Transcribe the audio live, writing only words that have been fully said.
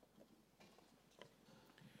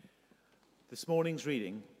This morning's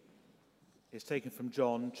reading is taken from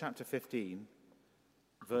John chapter 15,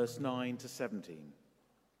 verse 9 to 17,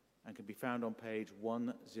 and can be found on page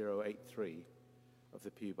 1083 of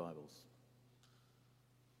the Pew Bibles.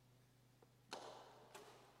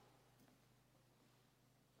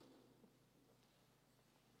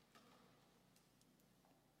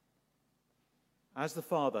 As the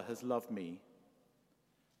Father has loved me,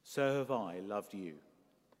 so have I loved you.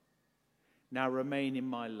 Now remain in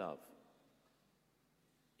my love.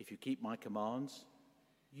 If you keep my commands,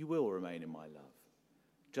 you will remain in my love,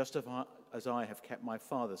 just as I have kept my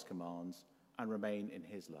Father's commands and remain in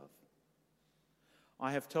his love.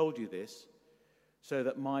 I have told you this so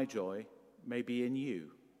that my joy may be in you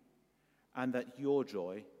and that your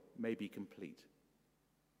joy may be complete.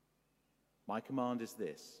 My command is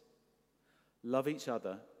this: love each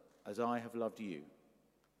other as I have loved you.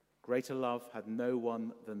 Greater love had no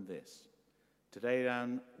one than this, to lay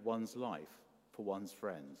down one's life for one's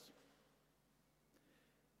friends.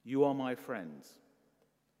 You are my friends.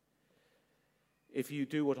 If you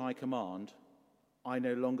do what I command, I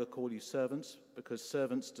no longer call you servants, because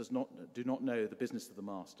servants do not know the business of the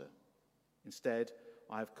master. Instead,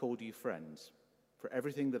 I have called you friends, for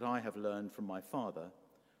everything that I have learned from my Father,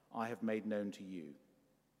 I have made known to you.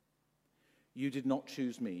 You did not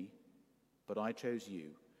choose me, but I chose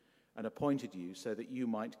you and appointed you so that you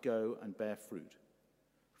might go and bear fruit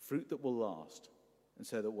that will last, and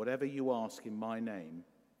so that whatever you ask in my name,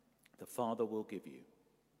 the Father will give you.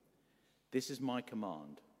 This is my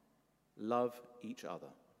command: love each other.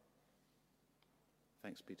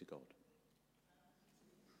 Thanks be to God.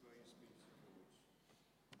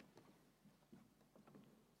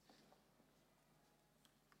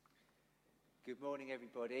 Good morning,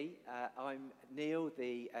 everybody. I'm Neil,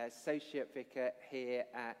 the Associate Vicar here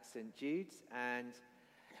at St Jude's, and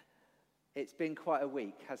it's been quite a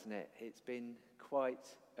week, hasn't it? It's been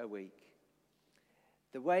quite a week.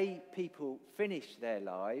 The way people finish their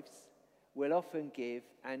lives will often give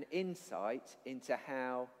an insight into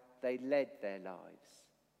how they led their lives.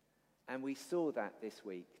 And we saw that this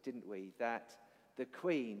week, didn't we? That the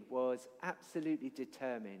Queen was absolutely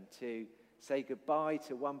determined to say goodbye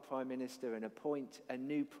to one Prime Minister and appoint a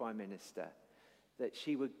new Prime Minister, that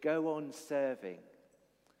she would go on serving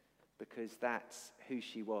because that's who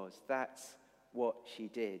she was. That's what she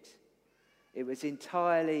did. It was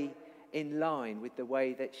entirely in line with the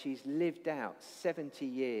way that she's lived out 70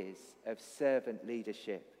 years of servant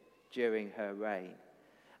leadership during her reign.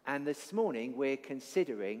 And this morning we're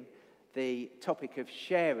considering the topic of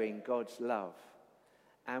sharing God's love.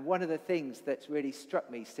 And one of the things that's really struck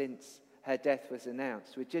me since her death was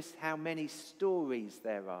announced were just how many stories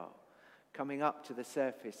there are coming up to the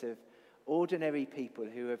surface of ordinary people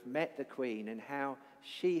who have met the Queen and how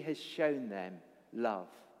she has shown them love,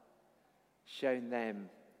 shown them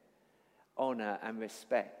honour and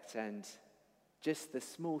respect, and just the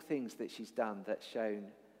small things that she's done that's shown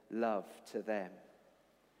love to them.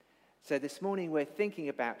 So this morning we're thinking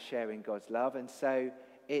about sharing God's love, and so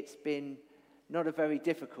it's been not a very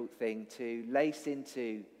difficult thing to lace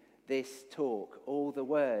into this talk all the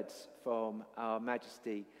words from Our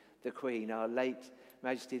Majesty the Queen, our late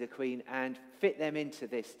Majesty the Queen, and fit them into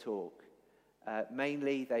this talk.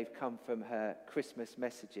 Mainly they've come from her Christmas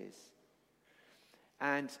messages.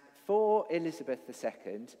 And for Elizabeth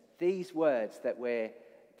II, these words that we're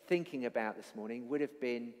thinking about this morning would have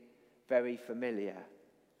been very familiar.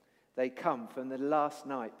 They come from the last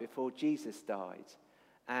night before Jesus died.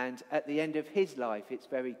 And at the end of his life, it's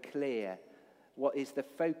very clear what is the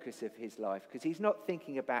focus of his life, because he's not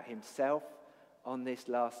thinking about himself on this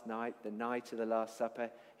last night, the night of the Last Supper.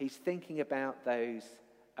 He's thinking about those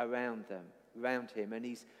around him, and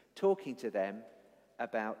he's talking to them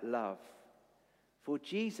about love. For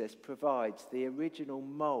Jesus provides the original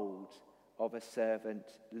mould of a servant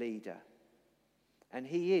leader, and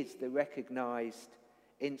he is the recognised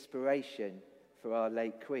inspiration for our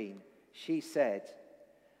late Queen. She said,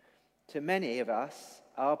 "To many of us,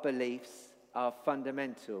 our beliefs are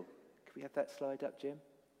fundamental." Can we have that slide up, Jim?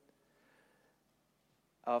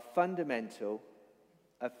 Are of fundamental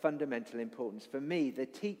importance. For me, the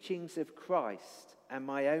teachings of Christ and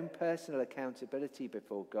my own personal accountability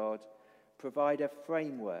before God provide a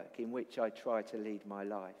framework in which I try to lead my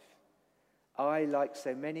life. I, like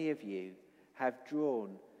so many of you, have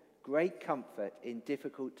drawn great comfort in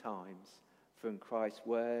difficult times from Christ's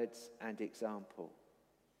words and example.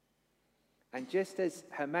 And just as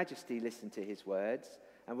Her Majesty listened to his words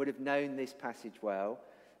and would have known this passage well,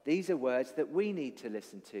 these are words that we need to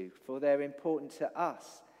listen to, for they're important to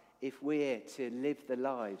us if we're to live the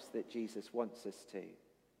lives that Jesus wants us to.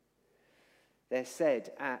 They're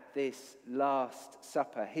said at this Last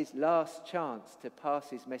Supper, his last chance to pass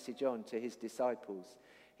his message on to his disciples.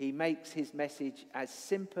 He makes his message as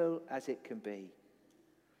simple as it can be.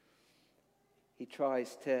 He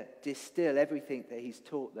tries to distill everything that he's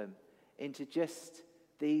taught them into just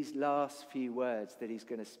these last few words that he's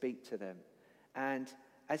going to speak to them. And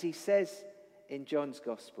as he says in John's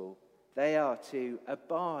Gospel, they are to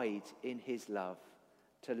abide in his love,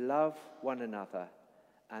 to love one another,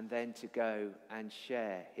 and then to go and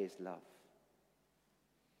share his love.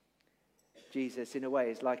 Jesus, in a way,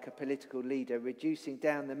 is like a political leader reducing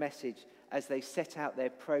down the message as they set out their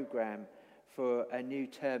program for a new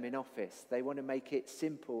term in office. They want to make it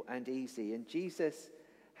simple and easy. And Jesus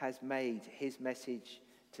has made his message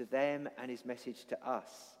to them and his message to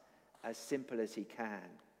us as simple as he can.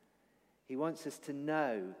 He wants us to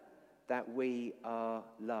know that we are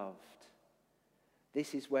loved.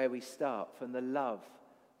 This is where we start, from the love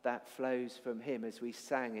that flows from him, as we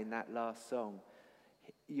sang in that last song.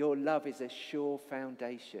 Your love is a sure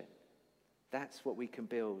foundation. That's what we can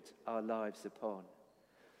build our lives upon.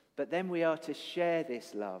 But then we are to share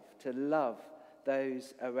this love, to love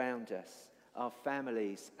those around us, our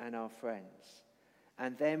families and our friends.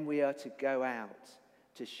 And then we are to go out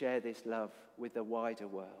to share this love with the wider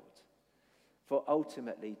world. For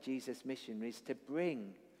ultimately, Jesus' mission is to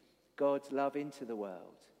bring God's love into the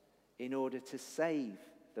world in order to save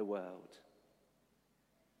the world.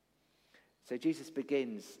 So Jesus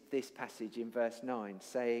begins this passage in verse 9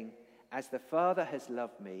 saying, "As the Father has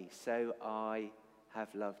loved me, so I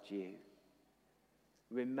have loved you.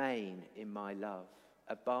 Remain in my love.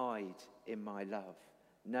 Abide in my love.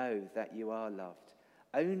 Know that you are loved."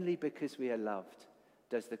 Only because we are loved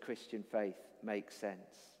does the Christian faith make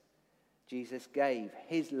sense. Jesus gave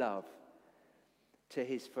his love to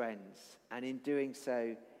his friends, and in doing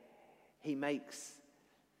so, he makes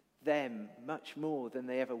them much more than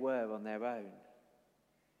they ever were on their own.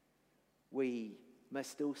 We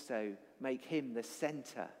must also make him the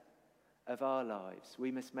center of our lives.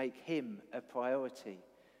 We must make him a priority.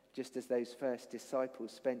 Just as those first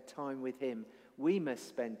disciples spent time with him, we must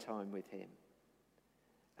spend time with him.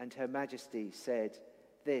 And Her Majesty said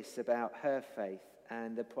this about her faith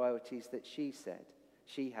and the priorities that she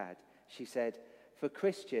had. She said, "For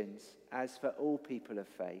Christians, as for all people of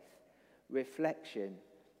faith, reflection,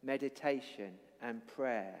 meditation, and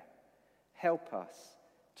prayer help us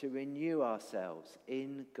to renew ourselves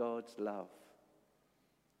in God's love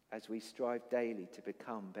as we strive daily to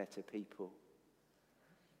become better people."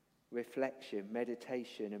 Reflection,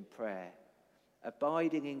 meditation, and prayer.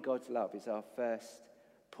 Abiding in God's love is our first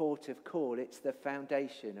port of call. It's the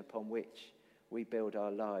foundation upon which we build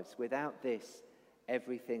our lives. Without this,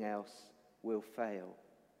 everything else will fail.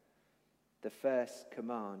 The first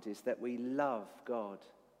command is that we love God,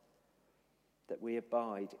 that we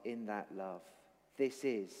abide in that love. This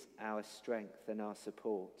is our strength and our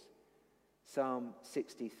support. Psalm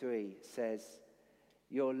 63 says,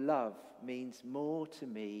 "Your love means more to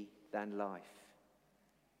me than life."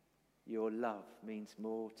 Your love means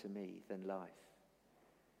more to me than life.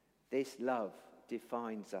 This love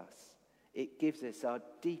defines us. It gives us our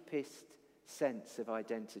deepest sense of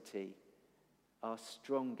identity, our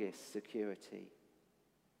strongest security.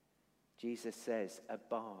 Jesus says,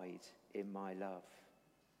 "Abide in my love."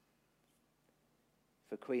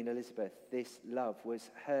 For Queen Elizabeth, this love was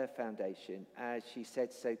her foundation, as she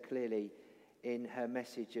said so clearly in her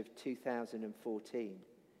message of 2014.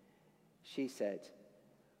 She said,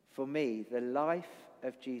 "For me, the life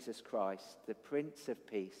of Jesus Christ, the Prince of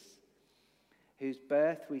Peace, whose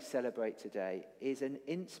birth we celebrate today, is an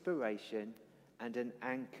inspiration and an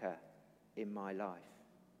anchor in my life.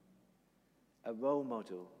 A role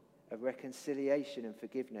model of reconciliation and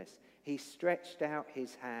forgiveness. He stretched out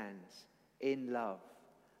his hands in love,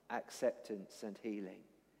 acceptance, and healing.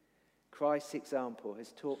 Christ's example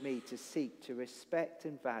has taught me to seek to respect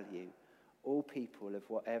and value all people of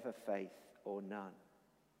whatever faith or none."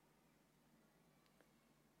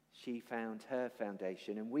 She found her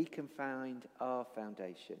foundation, and we can find our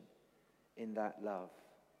foundation in that love.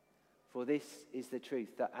 For this is the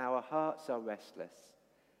truth, that our hearts are restless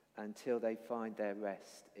until they find their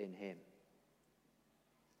rest in him.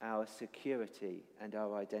 Our security and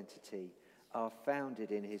our identity are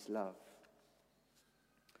founded in his love.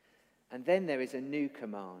 And then there is a new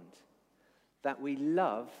command, that we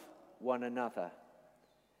love one another.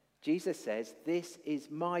 Jesus says, "This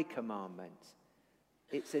is my commandment."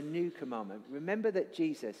 It's a new commandment. Remember that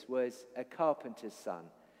Jesus was a carpenter's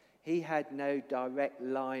son. He had no direct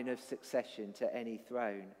line of succession to any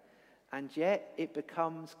throne. And yet it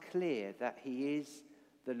becomes clear that he is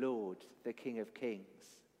the Lord, the King of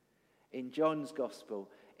Kings. In John's Gospel,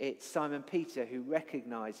 it's Simon Peter who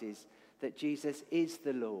recognizes that Jesus is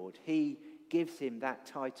the Lord. He gives him that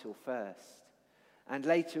title first. And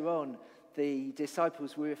later on, the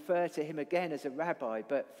disciples will refer to him again as a rabbi,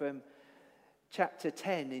 but from chapter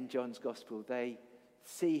 10 in John's Gospel, they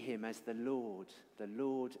see him as the Lord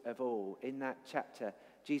of all. In that chapter,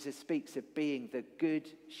 Jesus speaks of being the good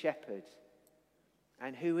shepherd.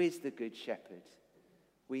 And who is the good shepherd?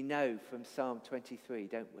 We know from Psalm 23,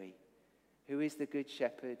 don't we? Who is the good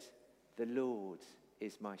shepherd? The Lord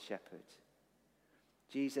is my shepherd.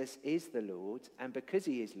 Jesus is the Lord, and because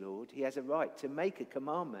he is Lord, he has a right to make a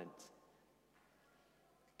commandment.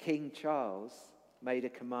 King Charles made a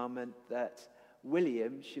commandment that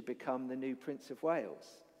William should become the new Prince of Wales.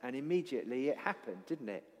 And immediately it happened, didn't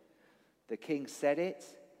it? The king said it,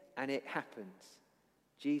 and it happened.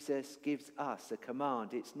 Jesus gives us a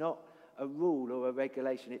command. It's not a rule or a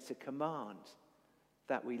regulation. It's a command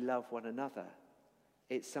that we love one another.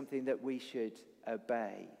 It's something that we should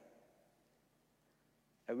obey.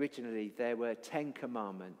 Originally, there were 10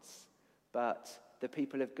 commandments, but the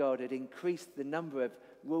people of God had increased the number of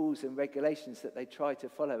rules and regulations that they tried to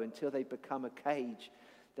follow until they become a cage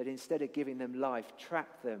that instead of giving them life,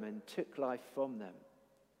 trapped them and took life from them.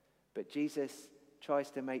 But Jesus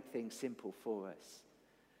tries to make things simple for us.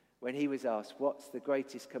 When he was asked, what's the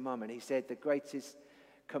greatest commandment? He said, the greatest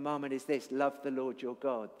commandment is this: love the Lord your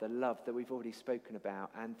God, the love that we've already spoken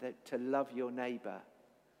about, and to love your neighbor.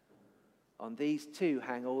 On these two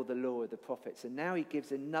hang all the law of the prophets. And now he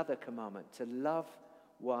gives another commandment, to love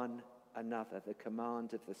one another. The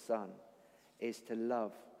command of the Son is to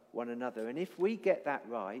love one another. And if we get that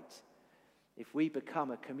right, if we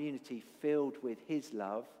become a community filled with his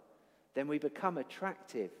love, then we become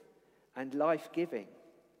attractive and life-giving.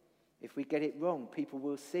 If we get it wrong, people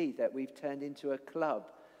will see that we've turned into a club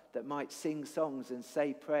that might sing songs and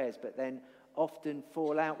say prayers, but then often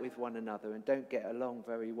fall out with one another and don't get along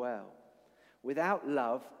very well. Without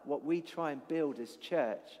love, what we try and build as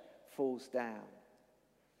church falls down.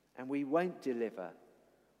 And we won't deliver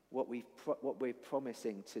what we're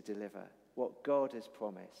promising to deliver, what God has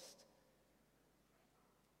promised.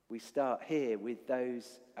 We start here with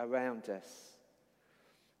those around us.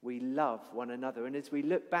 We love one another. And as we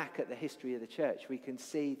look back at the history of the church, we can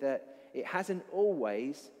see that it hasn't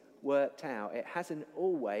always worked out. It hasn't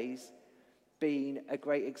always been a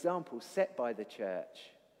great example set by the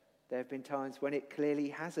church. There have been times when it clearly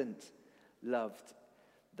hasn't loved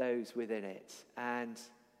those within it. And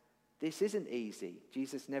this isn't easy.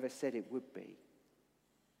 Jesus never said it would be.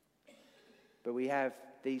 But we have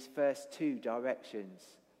these first two directions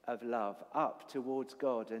of love, up towards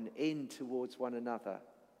God and in towards one another.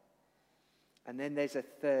 And then there's a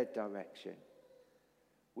third direction.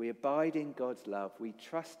 We abide in God's love. We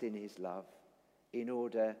trust in his love in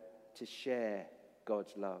order to share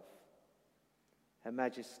God's love. Her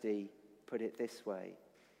Majesty put it this way.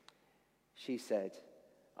 She said,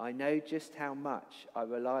 I know just how much I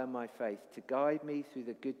rely on my faith to guide me through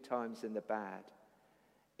the good times and the bad.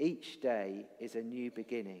 Each day is a new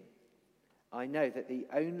beginning. I know that the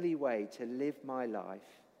only way to live my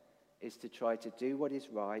life is to try to do what is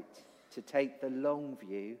right, to take the long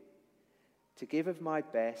view, to give of my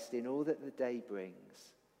best in all that the day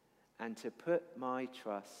brings, and to put my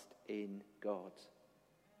trust in God.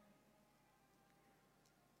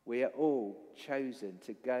 We are all chosen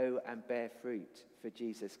to go and bear fruit for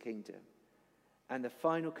Jesus' kingdom. And the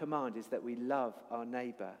final command is that we love our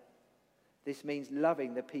neighbor. This means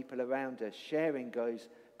loving the people around us, sharing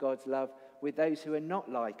God's love with those who are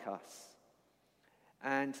not like us.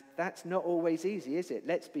 And that's not always easy, is it?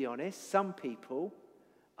 Let's be honest. Some people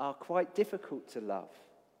are quite difficult to love.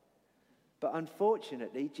 But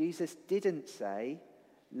unfortunately, Jesus didn't say,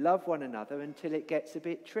 love one another until it gets a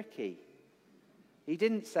bit tricky. He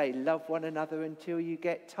didn't say, love one another until you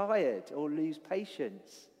get tired or lose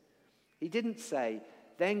patience. He didn't say,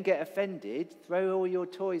 then get offended, throw all your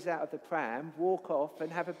toys out of the pram, walk off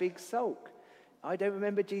and have a big sulk. I don't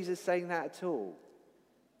remember Jesus saying that at all.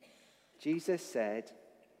 Jesus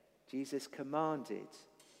commanded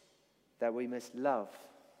that we must love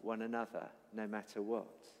one another no matter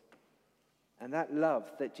what. And that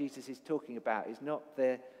love that Jesus is talking about is not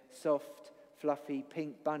the soft, fluffy,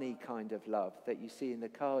 pink bunny kind of love that you see in the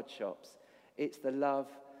card shops. It's the love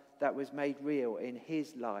that was made real in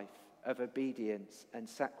his life of obedience and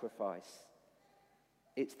sacrifice.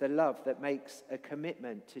 It's the love that makes a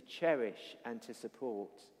commitment to cherish and to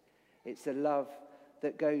support. It's a love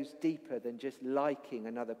that goes deeper than just liking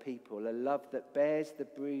another people, a love that bears the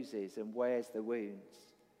bruises and wears the wounds.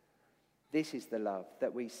 This is the love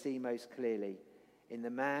that we see most clearly in the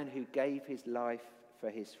man who gave his life for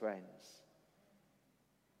his friends.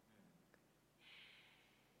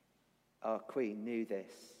 Our Queen knew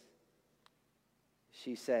this.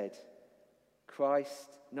 She said,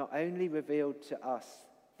 Christ not only revealed to us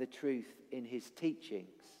the truth in his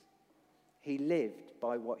teachings, he lived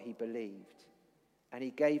by what he believed, and he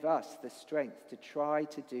gave us the strength to try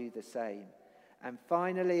to do the same. And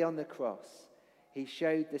finally, on the cross, he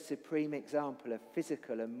showed the supreme example of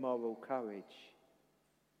physical and moral courage.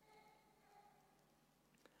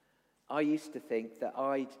 I used to think that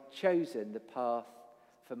I'd chosen the path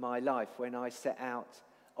for my life when I set out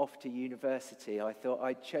off to university. I thought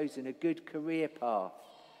I'd chosen a good career path.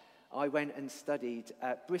 I went and studied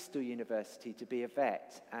at Bristol University to be a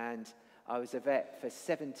vet, and I was a vet for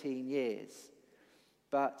 17 years.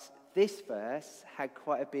 But this verse had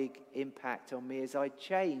quite a big impact on me as I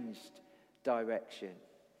changed direction.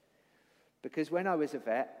 Because when I was a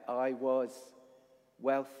vet, I was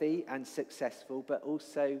wealthy and successful, but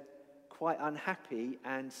also quite unhappy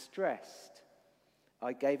and stressed.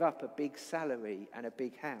 I gave up a big salary and a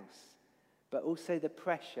big house, but also the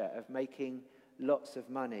pressure of making lots of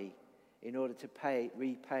money in order to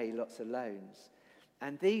repay lots of loans.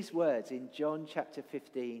 And these words in John chapter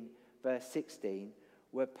 15, verse 16,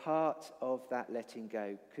 were part of that letting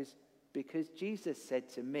go. Because Jesus said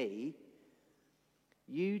to me,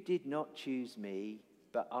 you did not choose me,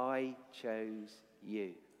 but I chose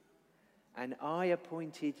you. And I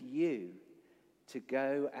appointed you to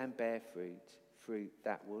go and bear fruit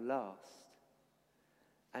that will last.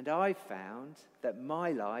 And I found that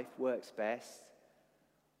my life works best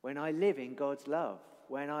when I live in God's love,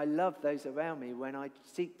 when I love those around me, when I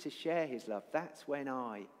seek to share his love. That's when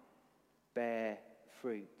I bear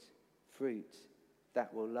fruit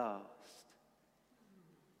that will last.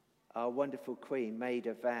 Our wonderful Queen made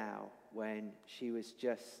a vow when she was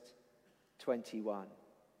just 21.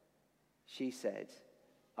 She said,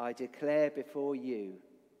 I declare before you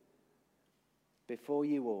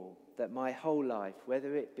all, that my whole life,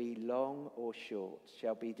 whether it be long or short,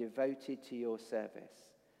 shall be devoted to your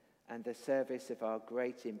service and the service of our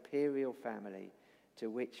great imperial family to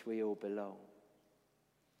which we all belong.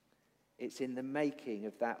 It's in the making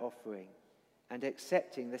of that offering and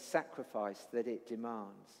accepting the sacrifice that it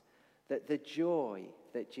demands that the joy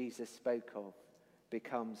that Jesus spoke of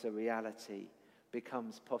becomes a reality,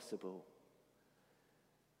 becomes possible.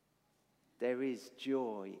 There is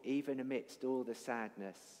joy, even amidst all the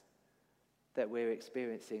sadness that we're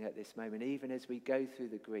experiencing at this moment, even as we go through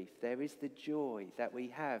the grief. There is the joy that we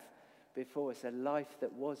have before us, a life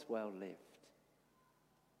that was well lived,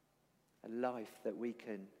 a life that we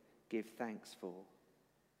can give thanks for.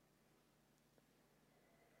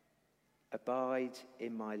 Abide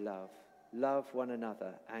in my love. Love one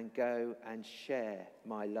another and go and share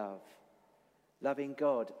my love. Loving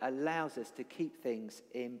God allows us to keep things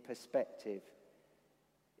in perspective.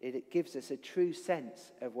 It gives us a true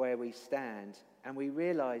sense of where we stand, and we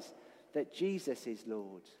realize that Jesus is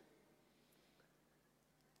Lord.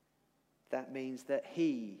 That means that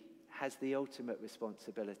he has the ultimate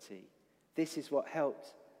responsibility. This is what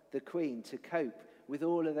helped the Queen to cope with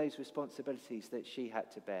all of those responsibilities that she had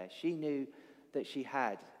to bear. She knew that she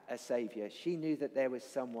had a Saviour. She knew that there was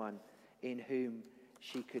someone in whom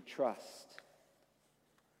she could trust.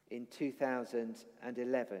 In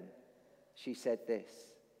 2011, she said this,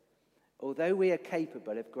 although we are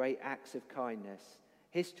capable of great acts of kindness,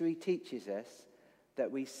 history teaches us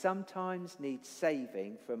that we sometimes need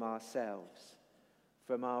saving from ourselves,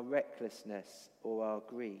 from our recklessness or our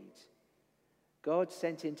greed. God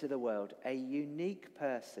sent into the world a unique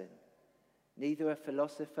person, neither a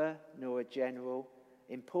philosopher nor a general,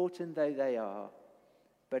 important though they are,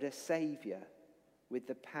 but a Saviour with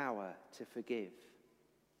the power to forgive.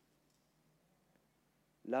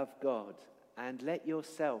 Love God and let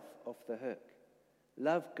yourself off the hook.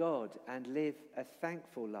 Love God and live a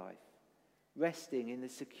thankful life, resting in the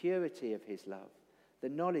security of his love, the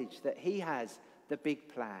knowledge that he has the big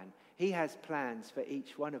plan. He has plans for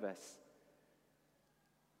each one of us.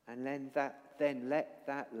 And then let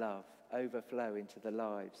that love overflow into the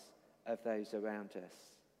lives of those around us.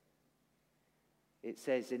 It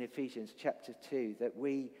says in Ephesians chapter 2 that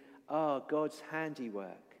we are God's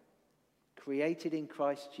handiwork, created in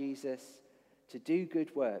Christ Jesus to do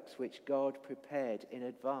good works which God prepared in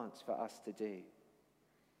advance for us to do.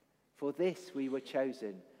 For this we were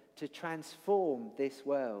chosen, to transform this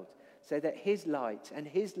world so that his light and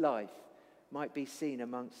his life might be seen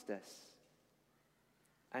amongst us.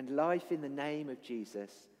 And life in the name of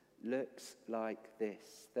Jesus looks like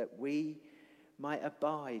this, that we might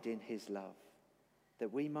abide in his love,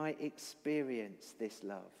 that we might experience this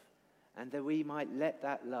love, and that we might let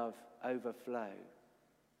that love overflow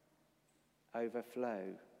overflow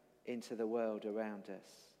into the world around us.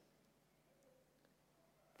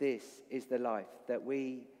 This is the life that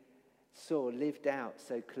we saw lived out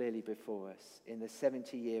so clearly before us in the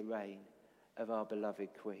 70-year reign of our beloved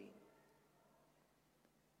Queen.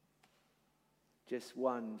 Just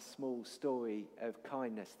one small story of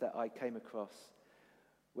kindness that I came across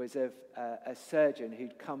was of a surgeon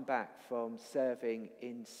who'd come back from serving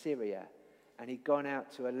in Syria, and he'd gone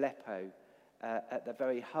out to Aleppo at the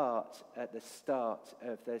very heart, at the start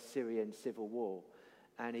of the Syrian civil war,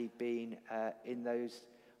 and he'd been in those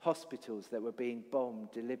hospitals that were being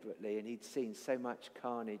bombed deliberately, and he'd seen so much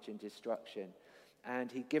carnage and destruction.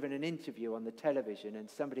 And he'd given an interview on the television, and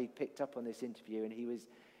somebody picked up on this interview, and he was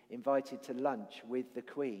invited to lunch with the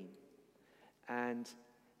Queen. And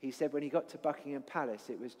he said when he got to Buckingham Palace,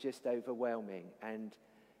 it was just overwhelming, and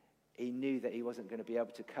he knew that he wasn't going to be able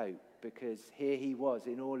to cope, because here he was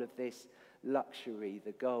in all of this luxury,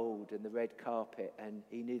 the gold and the red carpet, and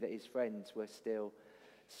he knew that his friends were still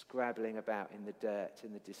scrabbling about in the dirt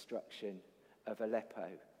in the destruction of Aleppo.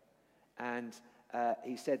 And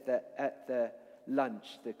he said that at the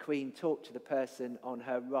lunch, the Queen talked to the person on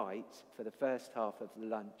her right for the first half of the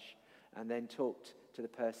lunch, and then talked to the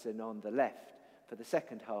person on the left for the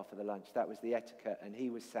second half of the lunch. That was the etiquette, and he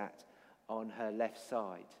was sat on her left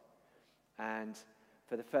side. And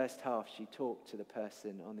for the first half, she talked to the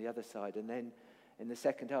person on the other side, and then in the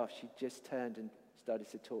second half, she just turned and started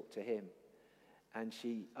to talk to him. And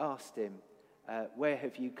she asked him, where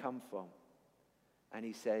have you come from? And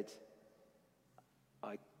he said,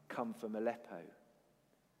 I come from Aleppo.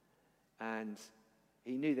 And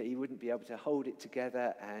he knew that he wouldn't be able to hold it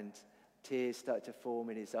together, and tears started to form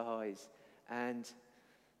in his eyes. And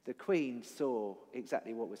the Queen saw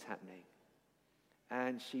exactly what was happening.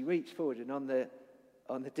 And she reached forward, and on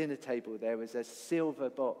the dinner table there was a silver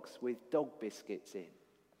box with dog biscuits in.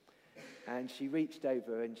 And she reached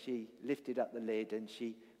over and she lifted up the lid, and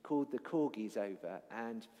she called the corgis over.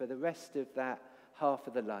 And for the rest of that half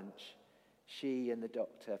of the lunch, she and the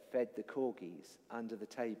doctor fed the corgis under the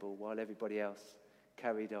table while everybody else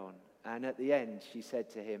carried on. And at the end, she said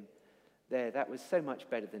to him, "There, that was so much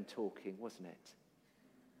better than talking, wasn't it?"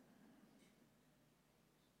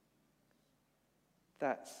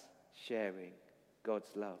 That's sharing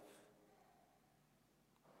God's love.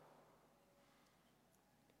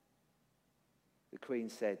 The Queen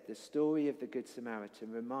said, the story of the Good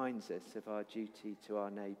Samaritan reminds us of our duty to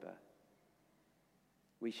our neighbour.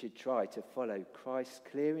 We should try to follow Christ's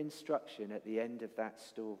clear instruction at the end of that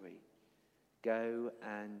story. Go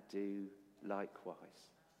and do likewise.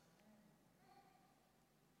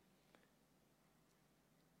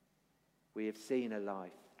 We have seen a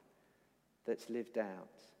life that's lived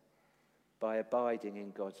out by abiding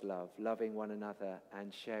in God's love, loving one another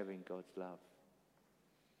and sharing God's love.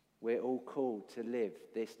 We're all called to live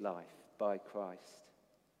this life by Christ.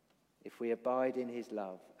 If we abide in his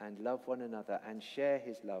love and love one another and share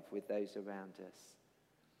his love with those around us,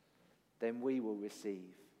 then we will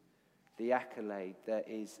receive the accolade that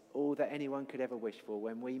is all that anyone could ever wish for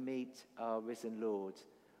when we meet our risen Lord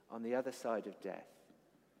on the other side of death.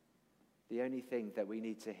 The only thing that we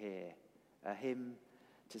need to hear, a hymn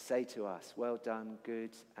to say to us, "Well done,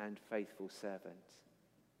 good and faithful servant."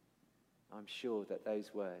 I'm sure that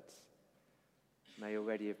those words may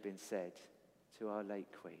already have been said to our late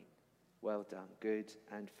Queen. Well done, good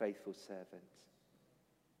and faithful servant.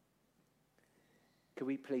 Could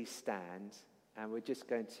we please stand, and we're just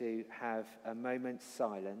going to have a moment's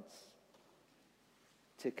silence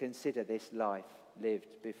to consider this life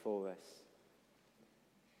lived before us,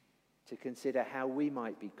 to consider how we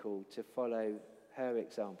might be called to follow her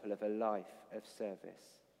example of a life of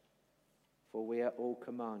service. For we are all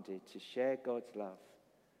commanded to share God's love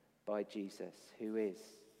by Jesus, who is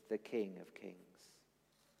the King of Kings.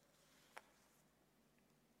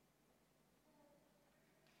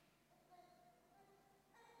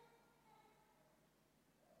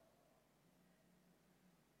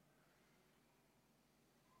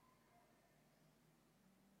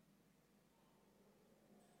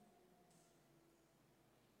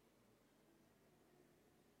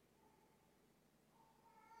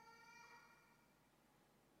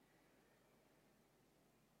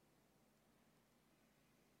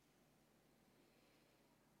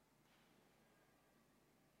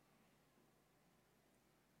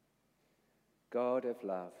 God of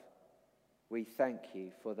love, we thank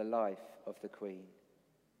you for the life of the Queen,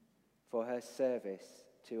 for her service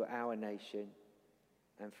to our nation,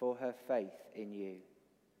 and for her faith in you.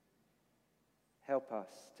 Help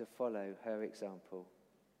us to follow her example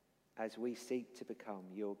as we seek to become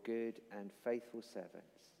your good and faithful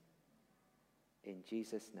servants. In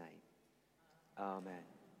Jesus' name, Amen.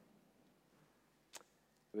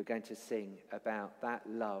 We're going to sing about that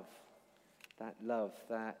love that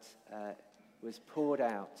was poured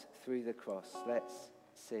out through the cross. Let's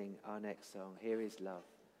sing our next song. Here is Love,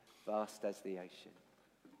 Vast as the Ocean.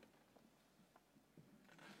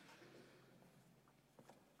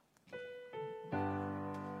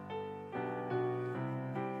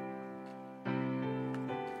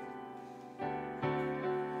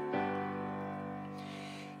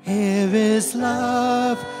 Here is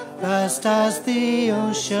love, vast as the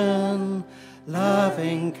ocean,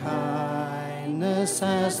 loving kindness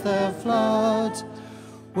as the flood.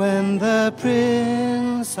 When the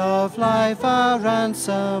Prince of Life, our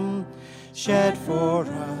ransom, shed for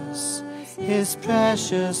us his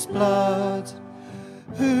precious blood,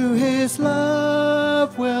 who his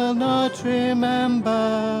love will not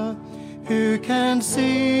remember, who can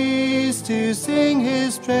cease to sing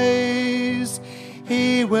his praise.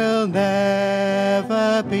 He will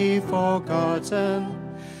never be forgotten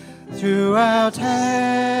throughout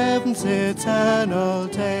heaven's eternal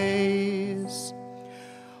days.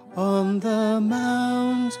 On the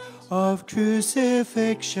mount of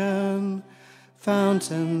crucifixion,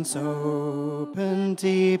 fountains open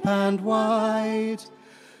deep and wide.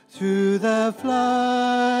 Through the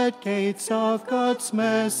floodgates of God's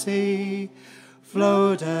mercy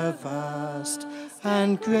flowed a vast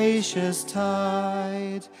and gracious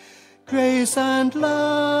tide. Grace and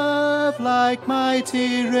love like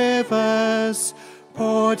mighty rivers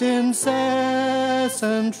poured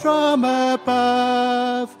incessant from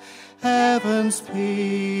above. Heaven's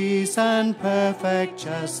peace and perfect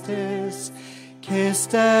justice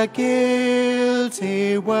kissed a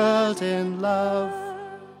guilty world in love.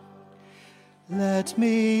 Let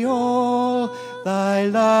me, all thy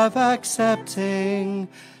love accepting,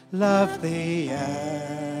 love thee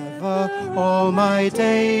ever all my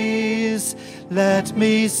days. Let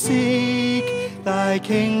me seek thy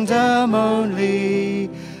kingdom only,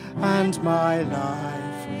 and my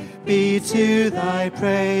life be to thy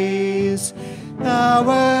praise. Thou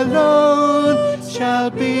alone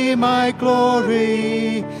shalt be my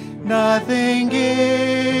glory, nothing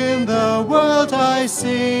in the world I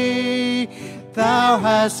see. Thou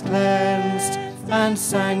hast cleansed and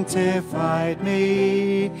sanctified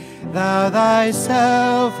me, thou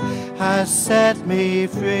thyself hast set me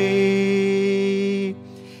free.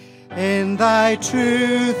 In thy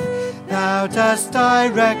truth thou dost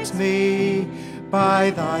direct me,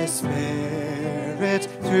 by thy Spirit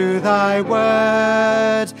through thy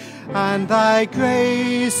word, and thy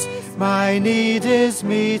grace my need is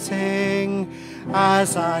meeting,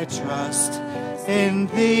 as I trust in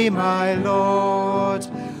thee, my Lord.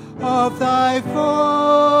 Of thy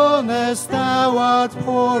fullness thou art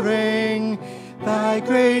pouring thy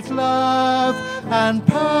great love and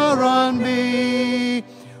power on me,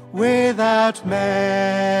 without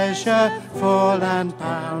measure, full and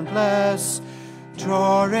boundless,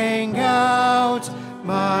 drawing out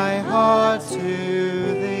my heart to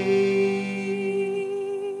thee.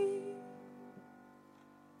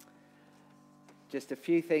 Just a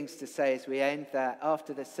few things to say as we end. That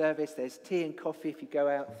after the service, there's tea and coffee. If you go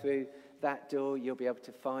out through that door, you'll be able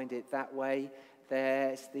to find it that way.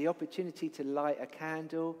 There's the opportunity to light a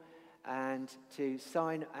candle and to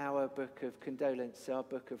sign our book of condolence, our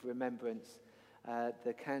book of remembrance.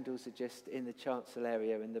 The candles are just in the chancel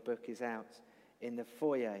area, and the book is out in the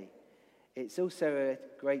foyer. It's also a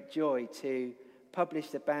great joy to publish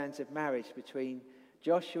the banns of marriage between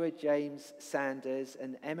Joshua James Sanders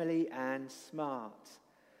and Emily Ann Smart.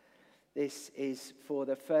 This is for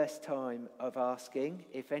the first time of asking.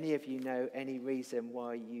 If any of you know any reason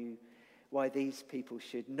why these people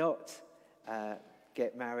should not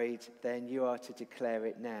get married, then you are to declare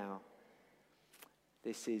it now.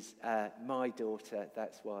 This is my daughter.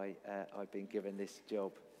 That's why I've been given this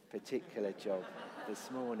particular job this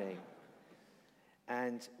morning.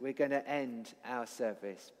 And we're going to end our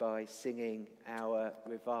service by singing our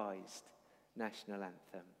revised national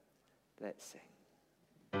anthem. Let's sing.